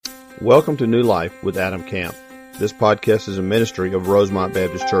Welcome to New Life with Adam Camp. This podcast is a ministry of Rosemont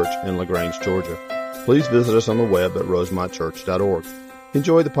Baptist Church in LaGrange, Georgia. Please visit us on the web at rosemontchurch.org.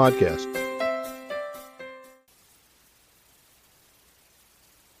 Enjoy the podcast.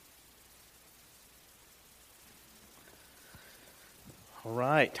 All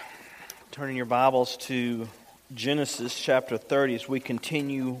right. Turning your Bibles to Genesis chapter 30 as we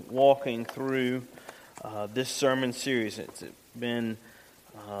continue walking through this sermon series. It's been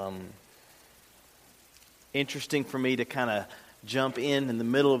interesting for me to kind of jump in the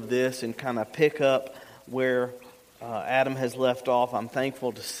middle of this and kind of pick up where Adam has left off. I'm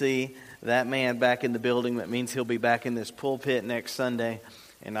thankful to see that man back in the building. That means he'll be back in this pulpit next Sunday,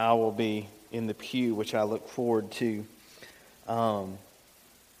 and I will be in the pew, which I look forward to.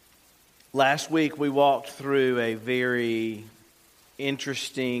 Last week we walked through a very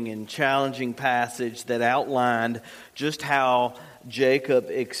interesting and challenging passage that outlined just how Jacob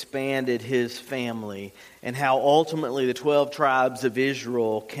expanded his family and how ultimately the 12 tribes of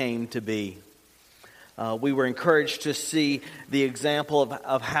Israel came to be. We were encouraged to see the example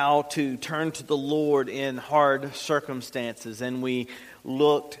of how to turn to the Lord in hard circumstances, and we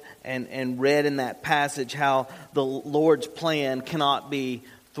looked and read in that passage how the Lord's plan cannot be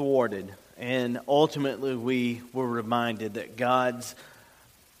thwarted. And ultimately we were reminded that God's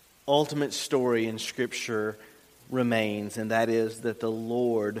ultimate story in Scripture remains, and that is that the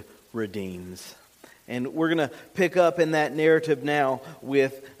Lord redeems. And we're going to pick up in that narrative now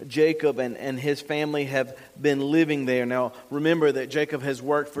with Jacob and his family have been living there. Now, remember that Jacob has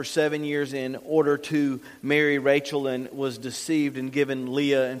worked for 7 years in order to marry Rachel and was deceived and given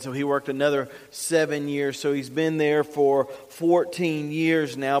Leah. And so he worked another 7 years. So he's been there for 14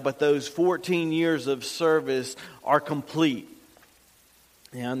 years now. But those 14 years of service are complete.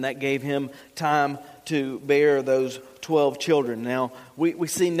 And that gave him time to bear those 12 children. Now, we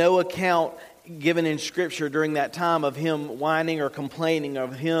see no account given in Scripture during that time of him whining or complaining,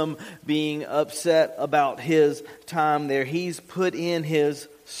 of him being upset about his time there. He's put in his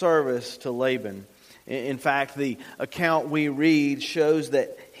service to Laban. In fact, the account we read shows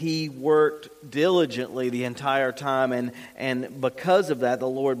that he worked diligently the entire time, and because of that, the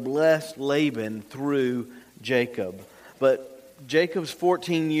Lord blessed Laban through Jacob. But Jacob's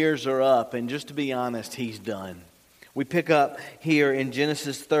 14 years are up, and just to be honest, he's done. We pick up here in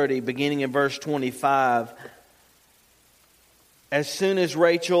Genesis 30, beginning in verse 25. As soon as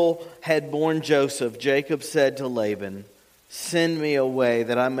Rachel had borne Joseph, Jacob said to Laban, "Send me away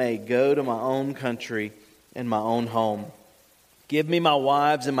that I may go to my own country and my own home. Give me my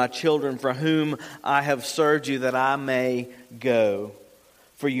wives and my children for whom I have served you, that I may go.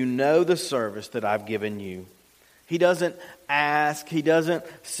 For you know the service that I've given you." He doesn't ask. He doesn't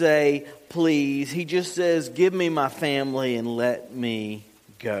say, please. He just says, give me my family and let me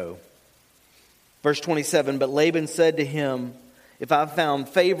go. Verse 27, but Laban said to him, "If I've found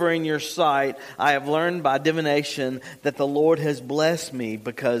favor in your sight, I have learned by divination that the Lord has blessed me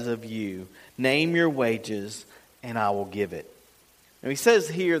because of you. Name your wages and I will give it." Now he says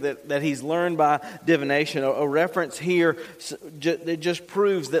here that he's learned by divination. A reference here that just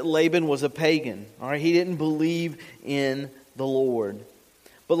proves that Laban was a pagan. All right, he didn't believe in the Lord.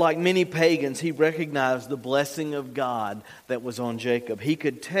 But like many pagans, he recognized the blessing of God that was on Jacob. He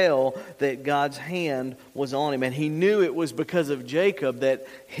could tell that God's hand was on him. And he knew it was because of Jacob that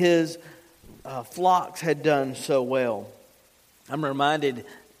his flocks had done so well. I'm reminded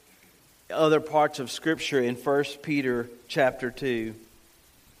other parts of Scripture in 1 Peter chapter 2.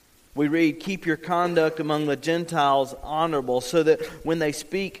 We read, "Keep your conduct among the Gentiles honorable, so that when they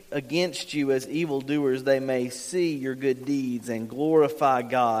speak against you as evildoers, they may see your good deeds and glorify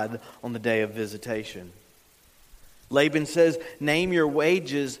God on the day of visitation." Laban says, name your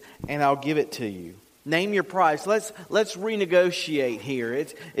wages and I'll give it to you. Name your price. Let's renegotiate here.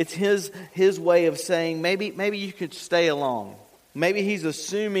 It's his way of saying, maybe you could stay along. Maybe he's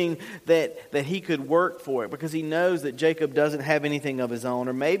assuming that he could work for it because he knows that Jacob doesn't have anything of his own.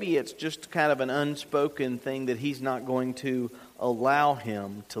 Or maybe it's just kind of an unspoken thing that he's not going to allow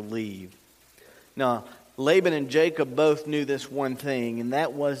him to leave. Now, Laban and Jacob both knew this one thing, and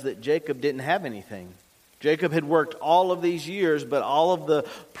that was that Jacob didn't have anything. Jacob had worked all of these years, but all of the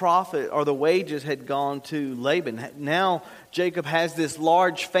profit or the wages had gone to Laban. Now Jacob has this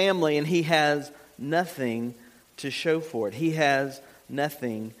large family and he has nothing to show for it. He has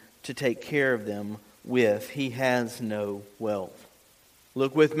nothing to take care of them with. He has no wealth.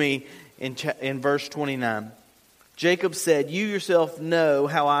 Look with me in verse 29. Jacob said, "You yourself know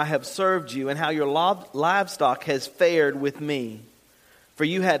how I have served you and how your livestock has fared with me. For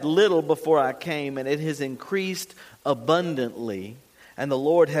you had little before I came, and it has increased abundantly. and the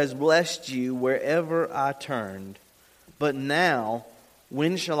Lord has blessed you wherever I turned. But now,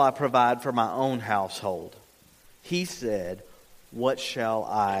 when shall I provide for my own household?" He said, "What shall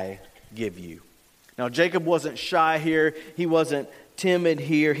I give you?" Now, Jacob wasn't shy here. He wasn't timid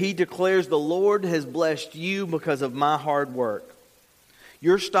here. He declares, "The Lord has blessed you because of my hard work.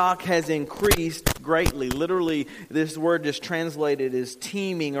 Your stock has increased greatly." Literally, this word is translated as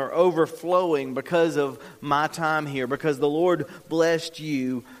teeming or overflowing because of my time here, because the Lord blessed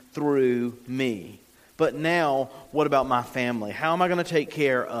you through me. But now, what about my family? How am I going to take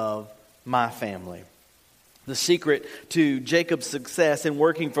care of my family? The secret to Jacob's success in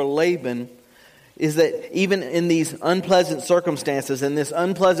working for Laban is that even in these unpleasant circumstances, in this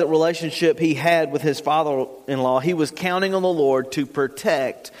unpleasant relationship he had with his father-in-law, he was counting on the Lord to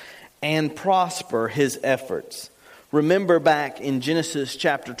protect and prosper his efforts. Remember back in Genesis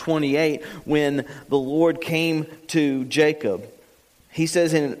chapter 28 when the Lord came to Jacob. He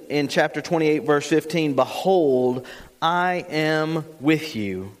says in chapter 28 verse 15, "Behold, I am with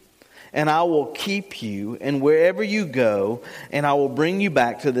you, and I will keep you, and wherever you go, and I will bring you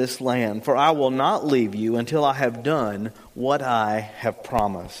back to this land. For I will not leave you until I have done what I have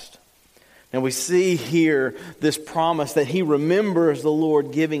promised." Now we see here this promise that he remembers the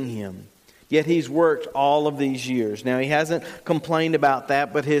Lord giving him. Yet he's worked all of these years. Now he hasn't complained about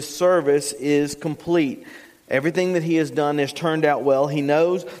that, but his service is complete. Everything that he has done has turned out well. He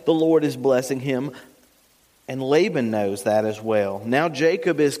knows the Lord is blessing him. And Laban knows that as well. Now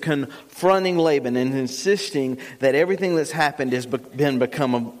Jacob is confronting Laban and insisting that everything that's happened has been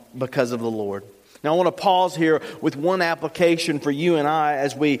because of the Lord. Now I want to pause here with one application for you and I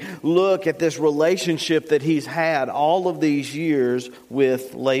as we look at this relationship that he's had all of these years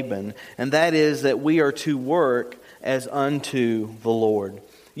with Laban. And that is that we are to work as unto the Lord.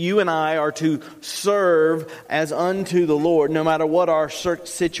 You and I are to serve as unto the Lord no matter what our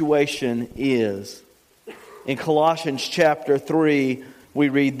situation is. In Colossians chapter 3, we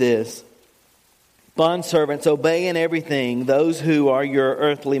read this: "Bondservants, obey in everything those who are your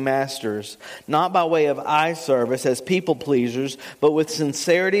earthly masters, not by way of eye service as people pleasers, but with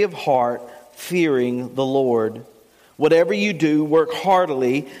sincerity of heart, fearing the Lord. Whatever you do, work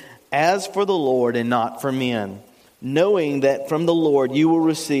heartily as for the Lord and not for men, knowing that from the Lord you will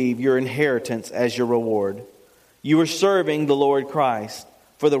receive your inheritance as your reward. You are serving the Lord Christ.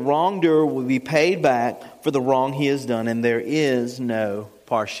 For the wrongdoer will be paid back for the wrong he has done, and there is no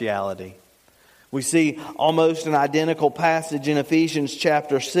partiality." We see almost an identical passage in Ephesians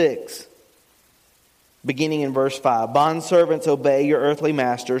chapter 6, beginning in verse 5. "Bondservants, obey your earthly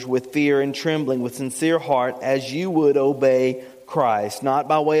masters with fear and trembling, with sincere heart, as you would obey Christ, not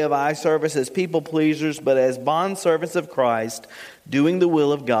by way of eye service as people pleasers, but as bondservants of Christ, doing the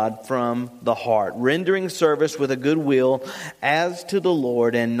will of God from the heart, rendering service with a good will as to the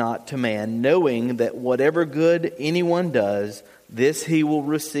Lord and not to man, knowing that whatever good anyone does, this he will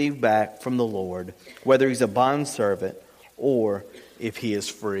receive back from the Lord, whether he's a bondservant or if he is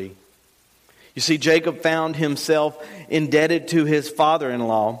free." You see, Jacob found himself indebted to his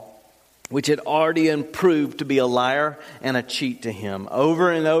father-in-law, which had already proved to be a liar and a cheat to him.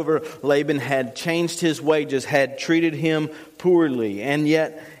 Over and over, Laban had changed his wages, had treated him poorly, and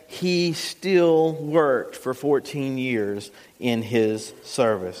yet he still worked for 14 years in his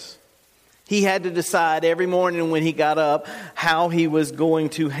service. He had to decide every morning when he got up how he was going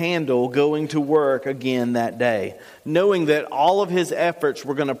to handle going to work again that day, knowing that all of his efforts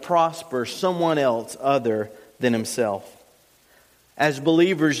were going to prosper someone else other than himself. As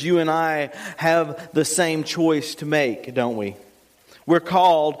believers, you and I have the same choice to make, don't we? We're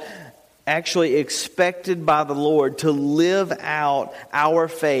called, actually expected by the Lord, to live out our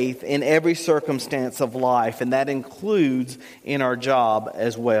faith in every circumstance of life, and that includes in our job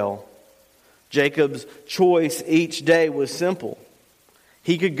as well. Jacob's choice each day was simple.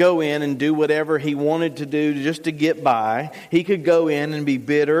 He could go in and do whatever he wanted to do just to get by. He could go in and be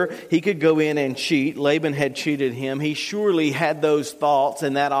bitter. He could go in and cheat. Laban had cheated him. He surely had those thoughts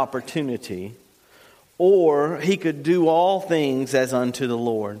and that opportunity. Or he could do all things as unto the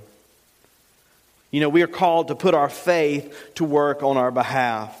Lord. You know, we are called to put our faith to work on our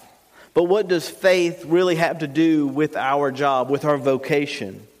behalf. But what does faith really have to do with our job, with our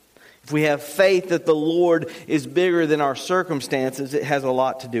vocation? If we have faith that the Lord is bigger than our circumstances, it has a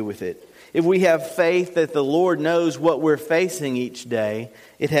lot to do with it. If we have faith that the Lord knows what we're facing each day,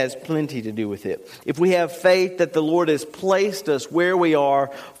 it has plenty to do with it. If we have faith that the Lord has placed us where we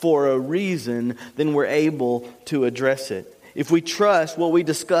are for a reason, then we're able to address it. if we trust what we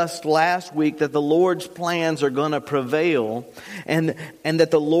discussed last week, that the Lord's plans are going to prevail, and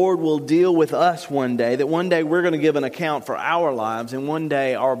that the Lord will deal with us one day, that one day we're going to give an account for our lives, and one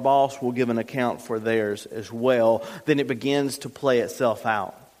day our boss will give an account for theirs as well, then it begins to play itself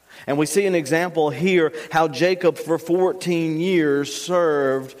out. And we see an example here how Jacob for 14 years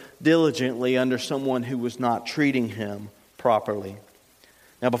served diligently under someone who was not treating him properly.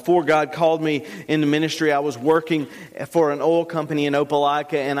 Now, before God called me into ministry, I was working for an oil company in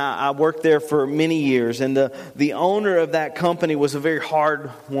Opelika, and I worked there for many years. And the owner of that company was a very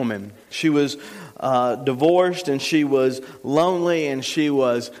hard woman. She was divorced, and she was lonely, and she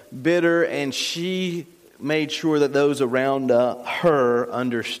was bitter, and she made sure that those around her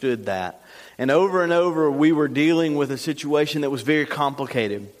understood that. And over, we were dealing with a situation that was very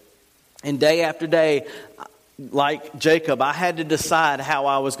complicated. And day after day, like Jacob, I had to decide how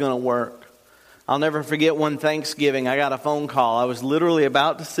I was going to work. I'll never forget one Thanksgiving, I got a phone call. I was literally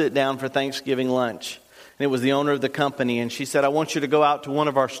about to sit down for Thanksgiving lunch. And it was the owner of the company. And she said, I want you to go out to one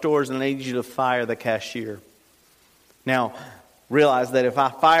of our stores and I need you to fire the cashier. Now, realize that if I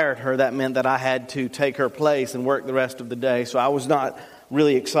fired her, that meant that I had to take her place and work the rest of the day. So I was not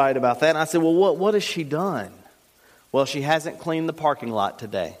really excited about that. And I said, well, what has she done? Well, she hasn't cleaned the parking lot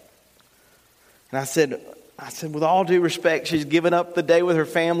today. And I said, with all due respect, she's given up the day with her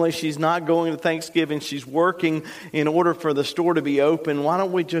family. She's not going to Thanksgiving. She's working in order for the store to be open. Why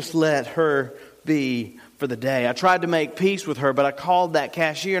don't we just let her be for the day? I tried to make peace with her, but I called that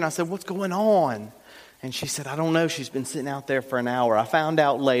cashier and I said, what's going on? And she said, I don't know. She's been sitting out there for an hour. I found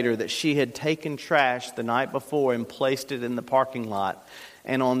out later that she had taken trash the night before and placed it in the parking lot.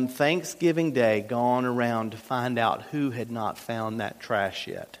 And on Thanksgiving Day, gone around to find out who had not found that trash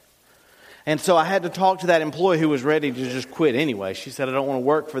yet. And so I had to talk to that employee who was ready to just quit anyway. She said, I don't want to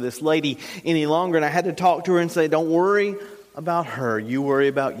work for this lady any longer. And I had to talk to her and say, don't worry about her. You worry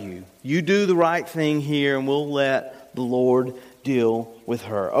about you. You do the right thing here and we'll let the Lord deal with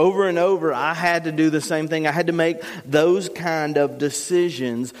her. Over and over, I had to do the same thing. I had to make those kind of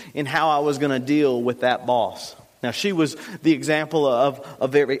decisions in how I was going to deal with that boss. Now, she was the example of a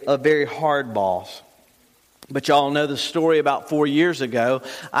very hard boss. But y'all know the story. About 4 years ago,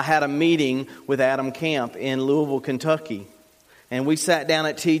 I had a meeting with Adam Camp in Louisville, Kentucky. And we sat down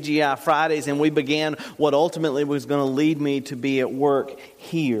at TGI Fridays and we began what ultimately was going to lead me to be at work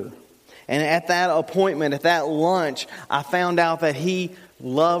here. And at that appointment, at that lunch, I found out that he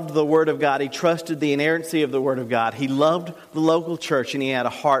loved the Word of God. He trusted the inerrancy of the Word of God. He loved the local church and he had a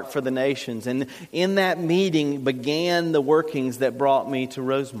heart for the nations. And in that meeting began the workings that brought me to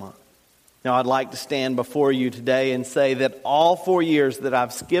Rosemont. Now, I'd like to stand before you today and say that all 4 years that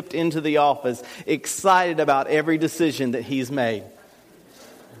I've skipped into the office, excited about every decision that he's made.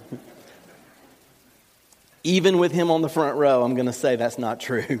 Even with him on the front row, I'm going to say that's not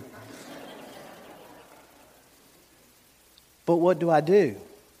true. But what do?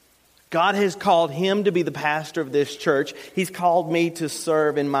 God has called him to be the pastor of this church. He's called me to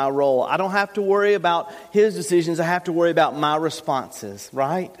serve in my role. I don't have to worry about his decisions. I have to worry about my responses,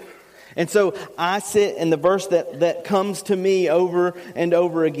 right? And so I sit, and the verse that comes to me over and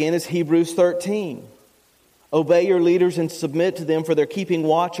over again is Hebrews 13. Obey your leaders and submit to them, for they're keeping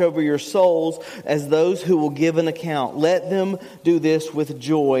watch over your souls as those who will give an account. Let them do this with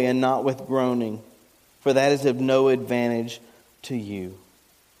joy and not with groaning, for that is of no advantage to you.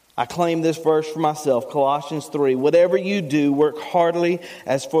 I claim this verse for myself, Colossians 3. Whatever you do, work heartily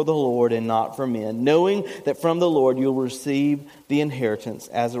as for the Lord and not for men, knowing that from the Lord you'll receive the inheritance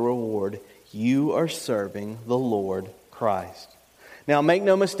as a reward. You are serving the Lord Christ. Now, make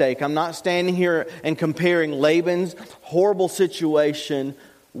no mistake, I'm not standing here and comparing Laban's horrible situation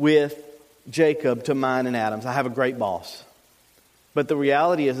with Jacob to mine and Adam's. I have a great boss. But the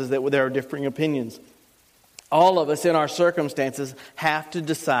reality is that there are differing opinions. All of us in our circumstances have to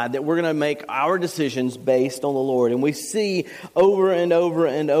decide that we're going to make our decisions based on the Lord. And we see over and over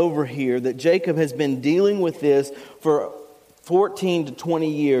and over here that Jacob has been dealing with this for 14 to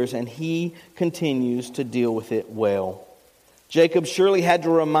 20 years, and he continues to deal with it well. Jacob surely had to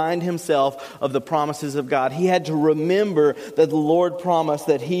remind himself of the promises of God. He had to remember that the Lord promised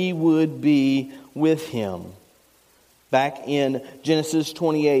that he would be with him. Back in Genesis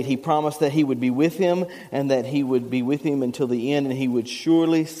 28, he promised that he would be with him and that he would be with him until the end, and he would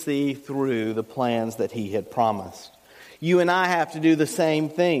surely see through the plans that he had promised. You and I have to do the same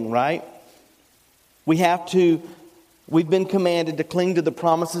thing, right? We've been commanded to cling to the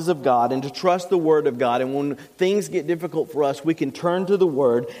promises of God and to trust the Word of God. And when things get difficult for us, we can turn to the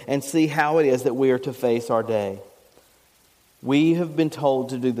Word and see how it is that we are to face our day. we have been told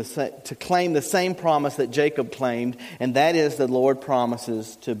to claim the same promise that Jacob claimed, and that is the Lord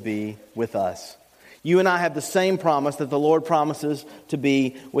promises to be with us. You and I have the same promise that the Lord promises to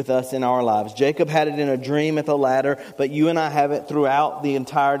be with us in our lives. Jacob had it in a dream at the ladder, but you and I have it throughout the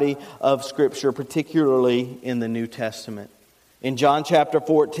entirety of Scripture, particularly in the New Testament. In John chapter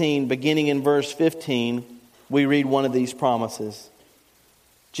 14, beginning in verse 15, we read one of these promises.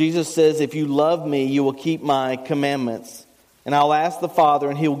 Jesus says, "If you love me, you will keep my commandments. And I'll ask the Father,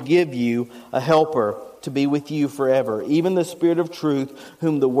 and He will give you a helper to be with you forever, even the Spirit of truth,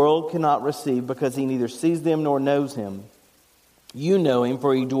 whom the world cannot receive, because He neither sees them nor knows Him. You know Him,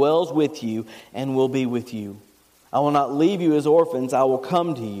 for He dwells with you and will be with you. I will not leave you as orphans. I will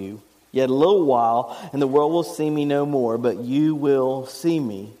come to you. Yet a little while, and the world will see me no more, but you will see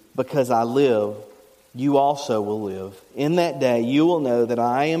me, because I live. You also will live. In that day you will know that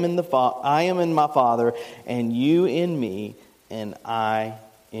I am in my Father, and you in me, and I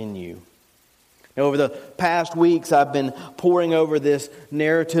in you." Now, over the past weeks, I've been poring over this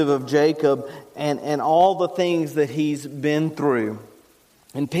narrative of Jacob and all the things that he's been through.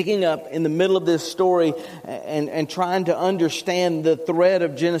 And picking up in the middle of this story and trying to understand the thread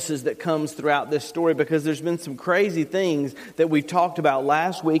of Genesis that comes throughout this story, because there's been some crazy things that we talked about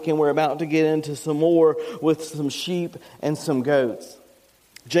last week, and we're about to get into some more with some sheep and some goats.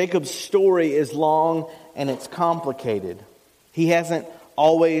 Jacob's story is long and it's complicated. He hasn't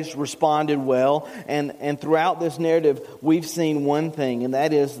always responded well, and throughout this narrative we've seen one thing, and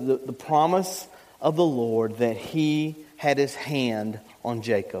that is the promise of the Lord that He had His hand on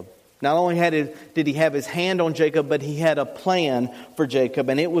Jacob. Not only did He have His hand on Jacob, but He had a plan for Jacob,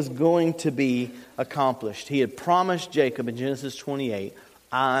 and it was going to be accomplished. He had promised Jacob in Genesis 28,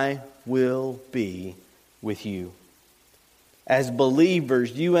 "I will be with you." As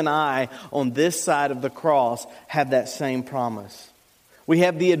believers, you and I on this side of the cross have that same promise. We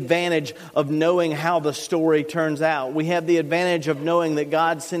have the advantage of knowing how the story turns out. We have the advantage of knowing that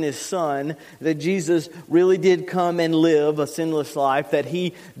God sent His Son, that Jesus really did come and live a sinless life, that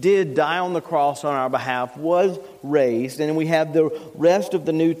He did die on the cross on our behalf, was raised, and we have the rest of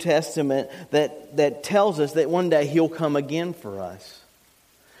the New Testament that tells us that one day He'll come again for us.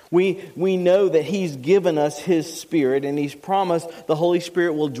 We know that He's given us His Spirit, and He's promised the Holy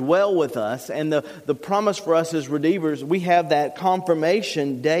Spirit will dwell with us. And the promise for us as Redeemers, we have that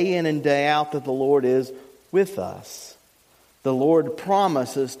confirmation day in and day out that the Lord is with us. The Lord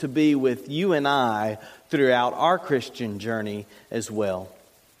promises to be with you and I throughout our Christian journey as well.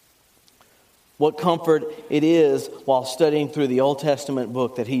 What comfort it is while studying through the Old Testament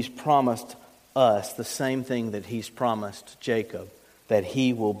book that He's promised us the same thing that He's promised Jacob, that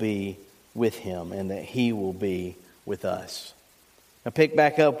He will be with him and that He will be with us. Now pick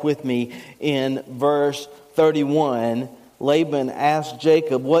back up with me in verse 31. Laban asked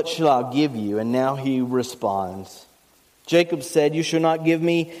Jacob, "What shall I give you?" And now he responds. Jacob said, "You shall not give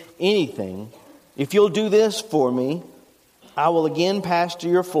me anything. If you'll do this for me, I will again pasture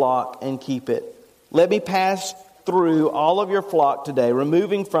your flock and keep it. Let me pass through all of your flock today,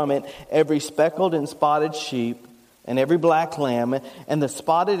 removing from it every speckled and spotted sheep, and every black lamb, and the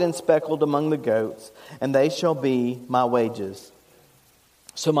spotted and speckled among the goats, and they shall be my wages.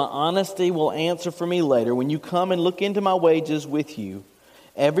 So my honesty will answer for me later when you come and look into my wages with you.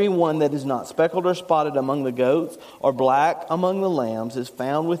 Every one that is not speckled or spotted among the goats, or black among the lambs, is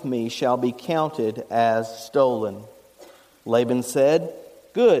found with me, shall be counted as stolen." Laban said,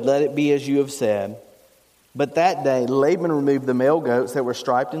 "Good, let it be as you have said." But that day Laban removed the male goats that were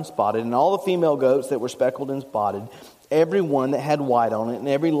striped and spotted, and all the female goats that were speckled and spotted, every one that had white on it, and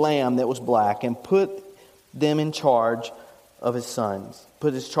every lamb that was black, and put them in charge of his sons.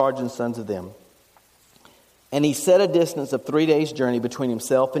 Put his charge and sons of them. And he set a distance of 3 days' journey between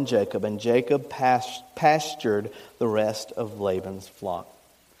himself and Jacob pastured the rest of Laban's flock.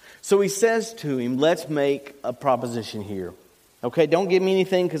 So he says to him, let's make a proposition here. Okay, don't give me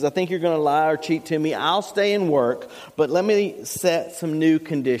anything because I think you're going to lie or cheat to me. I'll stay and work, but let me set some new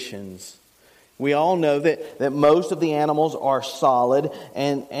conditions. We all know that most of the animals are solid,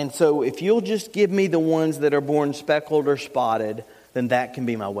 and so if you'll just give me the ones that are born speckled or spotted, then that can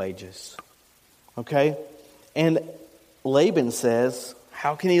be my wages. Okay? And Laban says,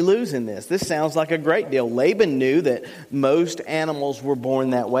 how can he lose in this? This sounds like a great deal. Laban knew that most animals were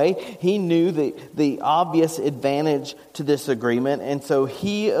born that way. He knew the obvious advantage to this agreement. And so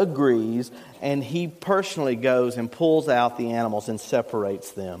he agrees, and he personally goes and pulls out the animals and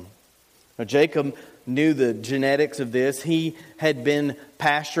separates them. Now, Jacob knew the genetics of this. He had been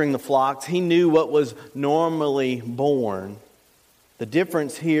pasturing the flocks. He knew what was normally born. The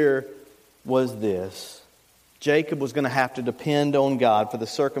difference here was this. Jacob was going to have to depend on God for the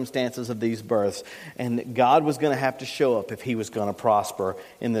circumstances of these births, and God was going to have to show up if he was going to prosper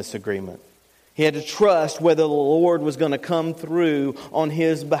in this agreement. He had to trust whether the Lord was going to come through on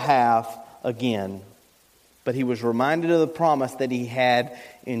his behalf again. But he was reminded of the promise that he had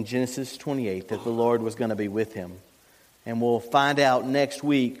in Genesis 28, that the Lord was going to be with him. And we'll find out next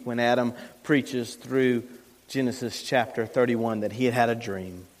week when Adam preaches through Genesis chapter 31 that he had had a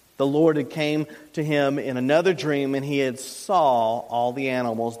dream. The Lord had came to him in another dream, and he had saw all the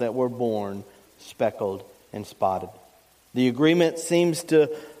animals that were born speckled and spotted. The agreement seems to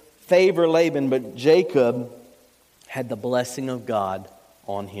favor Laban, but Jacob had the blessing of God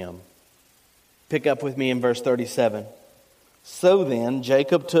on him. Pick up with me in verse 37. So then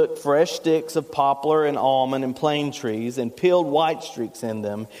Jacob took fresh sticks of poplar and almond and plane trees and peeled white streaks in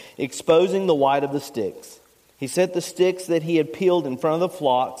them, exposing the white of the sticks. He set the sticks that he had peeled in front of the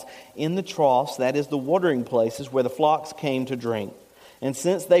flocks in the troughs, that is, the watering places where the flocks came to drink. And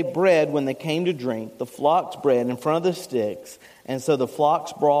since they bred when they came to drink, the flocks bred in front of the sticks, and so the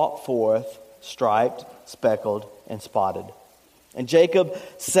flocks brought forth striped, speckled, and spotted. And Jacob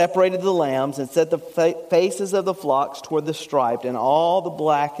separated the lambs and set the faces of the flocks toward the striped, and all the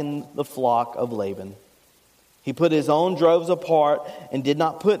black in the flock of Laban. He put his own droves apart and did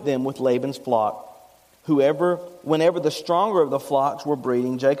not put them with Laban's flock. Whenever the stronger of the flocks were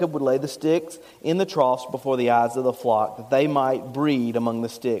breeding, Jacob would lay the sticks in the troughs before the eyes of the flock, that they might breed among the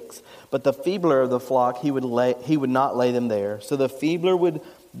sticks. But the feebler of the flock he would not lay them there. So the feebler would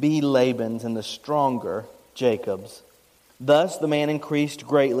be Laban's, and the stronger Jacob's. Thus the man increased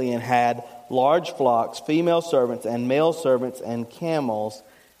greatly and had large flocks, female servants and male servants, and camels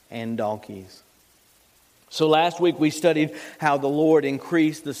and donkeys. So last week we studied how the Lord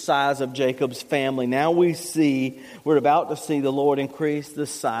increased the size of Jacob's family. Now we're about to see the Lord increase the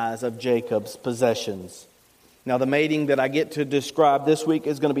size of Jacob's possessions. Now the mating that I get to describe this week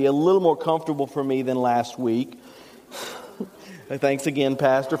is going to be a little more comfortable for me than last week. Thanks again,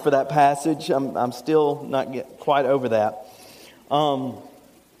 Pastor, for that passage. I'm still not quite over that.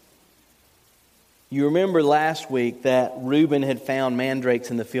 You remember last week that Reuben had found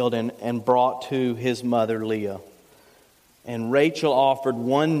mandrakes in the field and brought to his mother Leah. And Rachel offered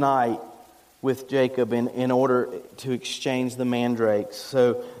one night with Jacob in order to exchange the mandrakes.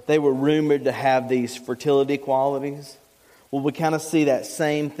 So they were rumored to have these fertility qualities. Well, we kind of see that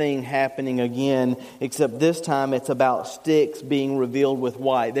same thing happening again, except this time it's about sticks being revealed with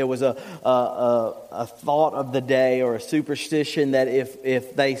white. There was a thought of the day, or a superstition, that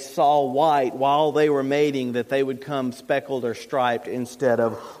if they saw white while they were mating, that they would come speckled or striped instead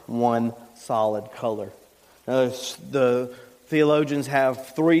of one solid color. Now, the theologians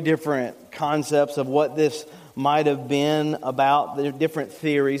have three different concepts of what this might have been about. The different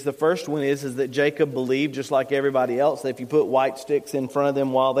theories. The first one is that Jacob believed, just like everybody else, that if you put white sticks in front of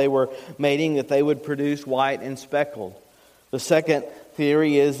them while they were mating, that they would produce white and speckled. The second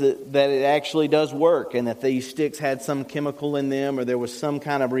theory is that it actually does work, and that these sticks had some chemical in them, or there was some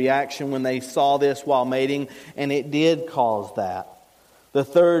kind of reaction when they saw this while mating, and it did cause that. The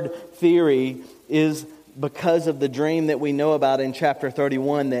third theory is because of the dream that we know about in chapter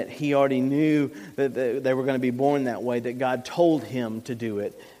 31, that he already knew that they were going to be born that way, that God told him to do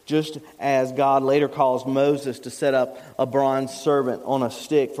it. Just as God later calls Moses to set up a bronze serpent on a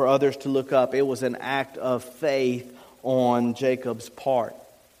stick for others to look up, it was an act of faith on Jacob's part.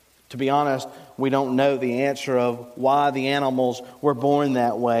 To be honest, we don't know the answer of why the animals were born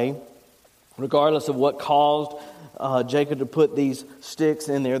that way. Regardless of what caused Jacob to put these sticks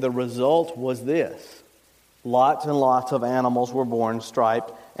in there, the result was this. Lots and lots of animals were born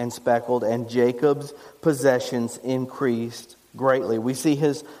striped and speckled, and Jacob's possessions increased greatly. We see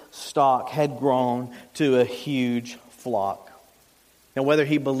his stock had grown to a huge flock. Now, whether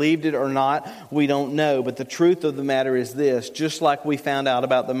he believed it or not, we don't know. But the truth of the matter is this: just like we found out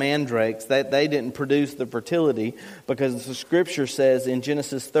about the mandrakes, that they didn't produce the fertility, because the Scripture says in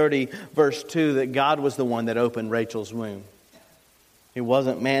Genesis 30, verse 2, that God was the one that opened Rachel's womb. It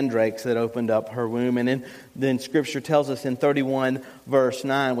wasn't mandrakes that opened up her womb. And then Scripture tells us in 31 verse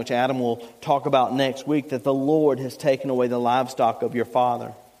 9, which Adam will talk about next week, that the Lord has taken away the livestock of your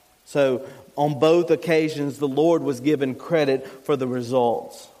father. So on both occasions, the Lord was given credit for the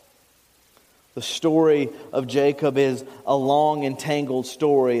results. The story of Jacob is a long and tangled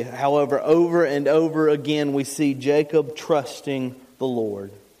story. However, over and over again, we see Jacob trusting the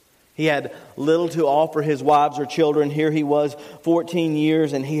Lord. He had little to offer his wives or children. Here he was, 14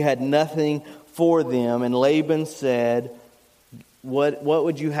 years, and he had nothing for them. And Laban said, what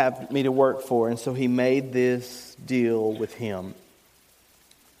would you have me to work for? And so he made this deal with him.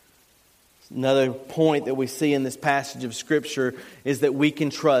 Another point that we see in this passage of Scripture is that we can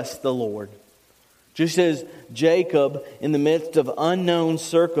trust the Lord. Just as Jacob, in the midst of unknown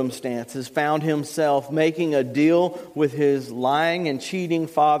circumstances, found himself making a deal with his lying and cheating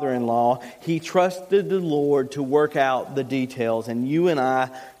father-in-law, he trusted the Lord to work out the details. And you and I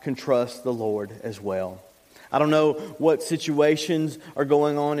can trust the Lord as well. I don't know what situations are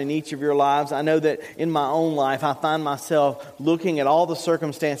going on in each of your lives. I know that in my own life, I find myself looking at all the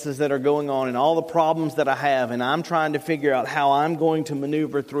circumstances that are going on and all the problems that I have, and I'm trying to figure out how I'm going to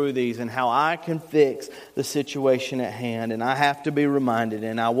maneuver through these and how I can fix the situation at hand. And I have to be reminded,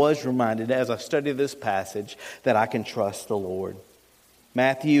 and I was reminded as I studied this passage, that I can trust the Lord.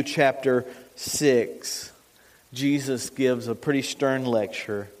 Matthew chapter 6, Jesus gives a pretty stern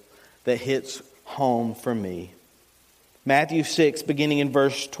lecture that hits home for me. Matthew 6, beginning in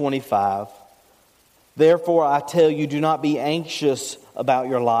verse 25. Therefore I tell you, do not be anxious about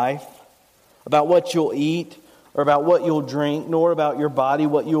your life, about what you'll eat, or about what you'll drink, nor about your body,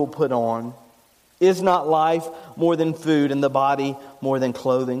 what you will put on. Is not life more than food, and the body more than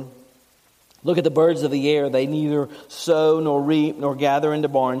clothing? Look at the birds of the air. They neither sow nor reap nor gather into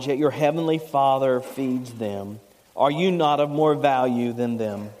barns, yet your heavenly Father feeds them. Are you not of more value than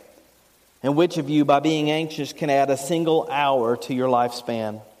them? And which of you, by being anxious, can add a single hour to your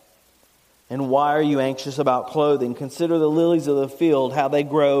lifespan? And why are you anxious about clothing? Consider the lilies of the field, how they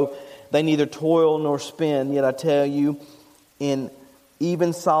grow. They neither toil nor spin. Yet I tell you,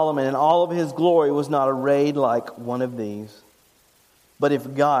 even Solomon in all of his glory was not arrayed like one of these. But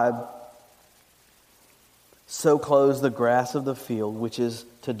if God so clothes the grass of the field, which is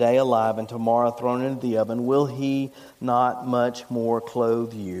today alive and tomorrow thrown into the oven, will He not much more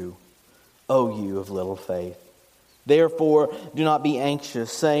clothe you, O you of little faith? Therefore, do not be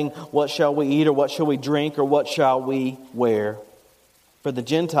anxious, saying, what shall we eat, or what shall we drink, or what shall we wear? For the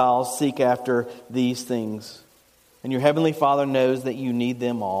Gentiles seek after these things, and your heavenly Father knows that you need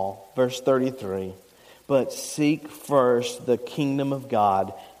them all. Verse 33, but seek first the kingdom of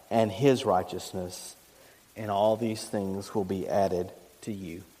God and His righteousness, and all these things will be added to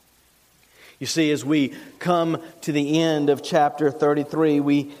you. You see, as we come to the end of chapter 33,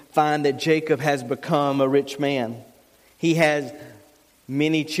 we find that Jacob has become a rich man. He has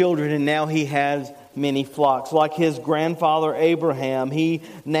many children, and now he has many flocks. Like his grandfather Abraham, he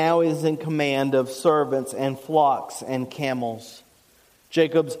now is in command of servants and flocks and camels.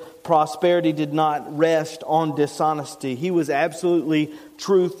 Jacob's prosperity did not rest on dishonesty. He was absolutely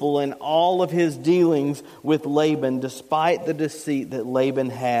truthful in all of his dealings with Laban, despite the deceit that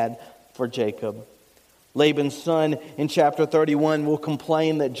Laban had for Jacob. Laban's son in chapter 31 will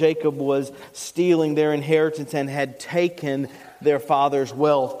complain that Jacob was stealing their inheritance and had taken their father's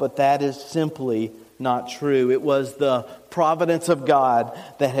wealth, but that is simply not true. It was the providence of God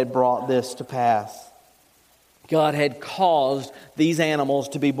that had brought this to pass. God had caused these animals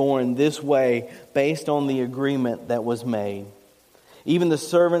to be born this way based on the agreement that was made. Even the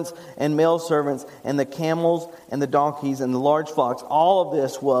servants and male servants and the camels and the donkeys and the large flocks, all of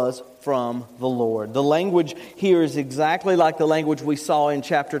this was from the Lord. The language here is exactly like the language we saw in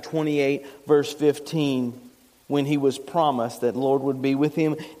chapter 28, verse 15, when he was promised that the Lord would be with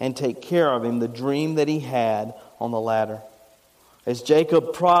him and take care of him, the dream that he had on the ladder. As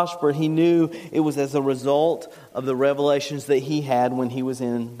Jacob prospered, he knew it was as a result of the revelations that he had when he was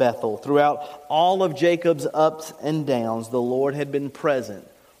in Bethel. Throughout all of Jacob's ups and downs, the Lord had been present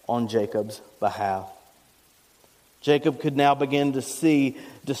on Jacob's behalf. Jacob could now begin to see,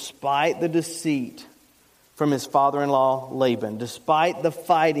 despite the deceit from his father-in-law Laban, despite the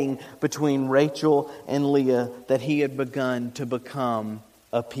fighting between Rachel and Leah, that he had begun to become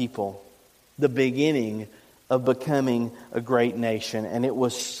a people. The beginning of becoming a great nation, and it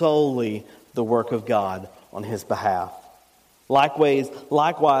was solely the work of God on his behalf. Likewise,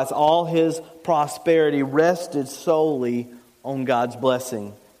 all his prosperity rested solely on God's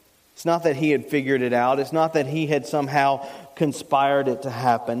blessing. It's not that he had figured it out. It's not that he had somehow conspired it to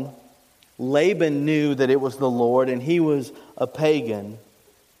happen. Laban knew that it was the Lord, and he was a pagan.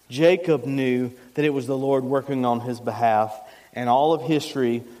 Jacob knew that it was the Lord working on his behalf, and all of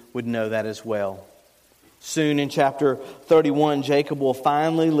history would know that as well. Soon in chapter 31, Jacob will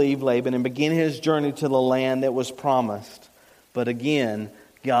finally leave Laban and begin his journey to the land that was promised. But again,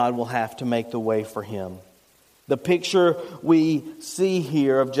 God will have to make the way for him. The picture we see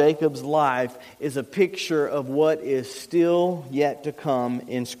here of Jacob's life is a picture of what is still yet to come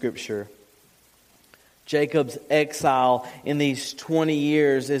in Scripture. Jacob's exile in these 20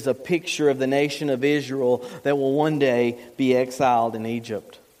 years is a picture of the nation of Israel that will one day be exiled in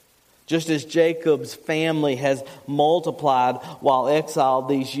Egypt. Just as Jacob's family has multiplied while exiled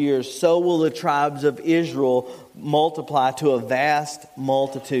these years, so will the tribes of Israel multiply to a vast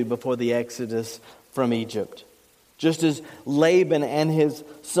multitude before the exodus from Egypt. Just as Laban and his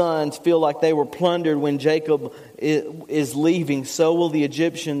sons feel like they were plundered when Jacob is leaving, so will the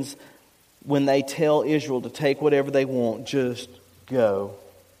Egyptians, when they tell Israel to take whatever they want, just go.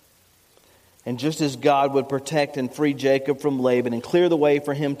 And just as God would protect and free Jacob from Laban and clear the way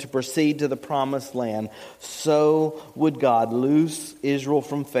for him to proceed to the promised land, so would God loose Israel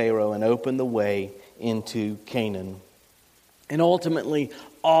from Pharaoh and open the way into Canaan. And ultimately,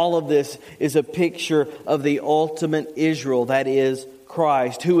 all of this is a picture of the ultimate Israel, that is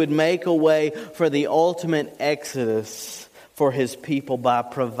Christ, who would make a way for the ultimate exodus for His people by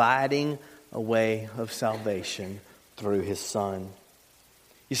providing a way of salvation through His Son.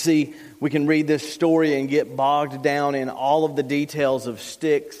 You see, we can read this story and get bogged down in all of the details of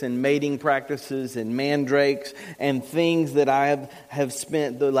sticks and mating practices and mandrakes and things that I have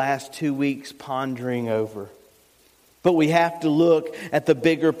spent the last 2 weeks pondering over. But we have to look at the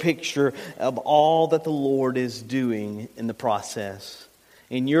bigger picture of all that the Lord is doing in the process.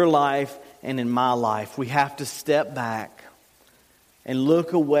 In your life and in my life, we have to step back and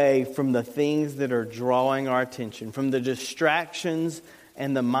look away from the things that are drawing our attention, from the distractions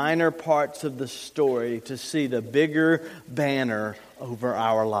and the minor parts of the story, to see the bigger banner over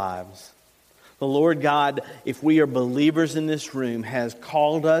our lives. The Lord God, if we are believers in this room, has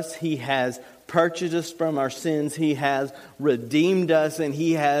called us. He has purchased us from our sins. He has redeemed us, and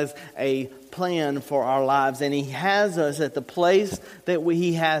He has a plan for our lives. And He has us at the place that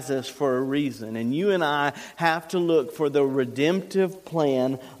He has us for a reason. And you and I have to look for the redemptive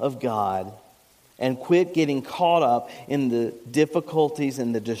plan of God and quit getting caught up in the difficulties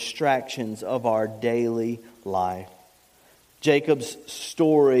and the distractions of our daily life. Jacob's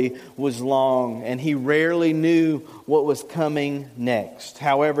story was long, and he rarely knew what was coming next.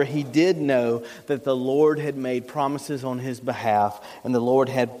 However, he did know that the Lord had made promises on his behalf, and the Lord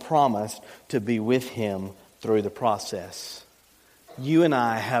had promised to be with him through the process. You and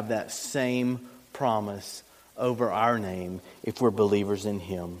I have that same promise over our name if we're believers in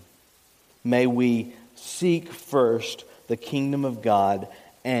Him. May we seek first the kingdom of God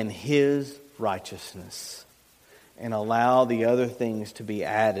and His righteousness, and allow the other things to be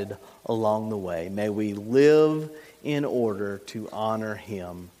added along the way. May we live in order to honor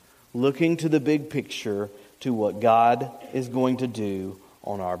Him, looking to the big picture, to what God is going to do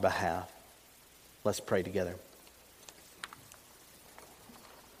on our behalf. Let's pray together.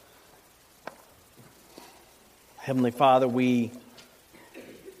 Heavenly Father, we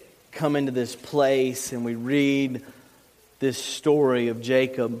come into this place and we read this story of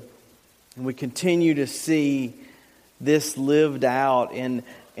Jacob, and we continue to see this lived out in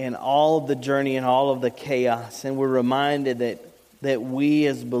all of the journey and all of the chaos. And we're reminded that we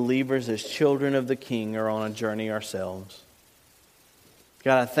as believers, as children of the King, are on a journey ourselves.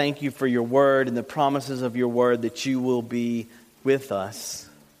 God, I thank You for Your word and the promises of Your word, that You will be with us.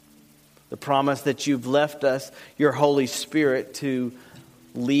 The promise that You've left us Your Holy Spirit to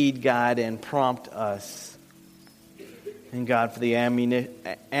lead, guide, and prompt us. And God, for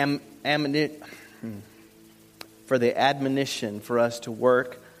the admonition for us to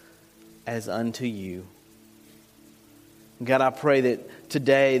work as unto You. God, I pray that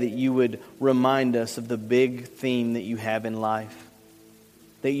today that You would remind us of the big theme that You have in life.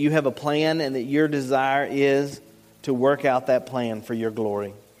 That You have a plan, and that Your desire is to work out that plan for Your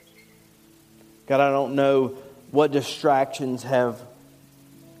glory. God, I don't know what distractions have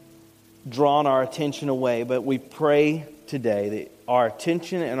drawn our attention away, but we pray today that our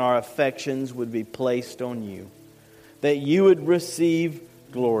attention and our affections would be placed on You. That You would receive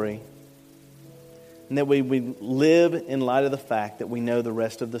glory. And that we would live in light of the fact that we know the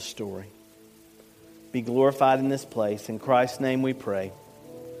rest of the story. Be glorified in this place. In Christ's name we pray.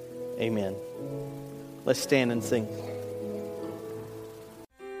 Amen. Let's stand and sing.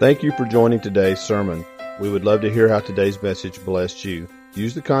 Thank you for joining today's sermon. We would love to hear how today's message blessed you.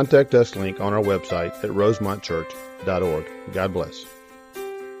 Use the Contact Us link on our website at rosemontchurch.org. God bless.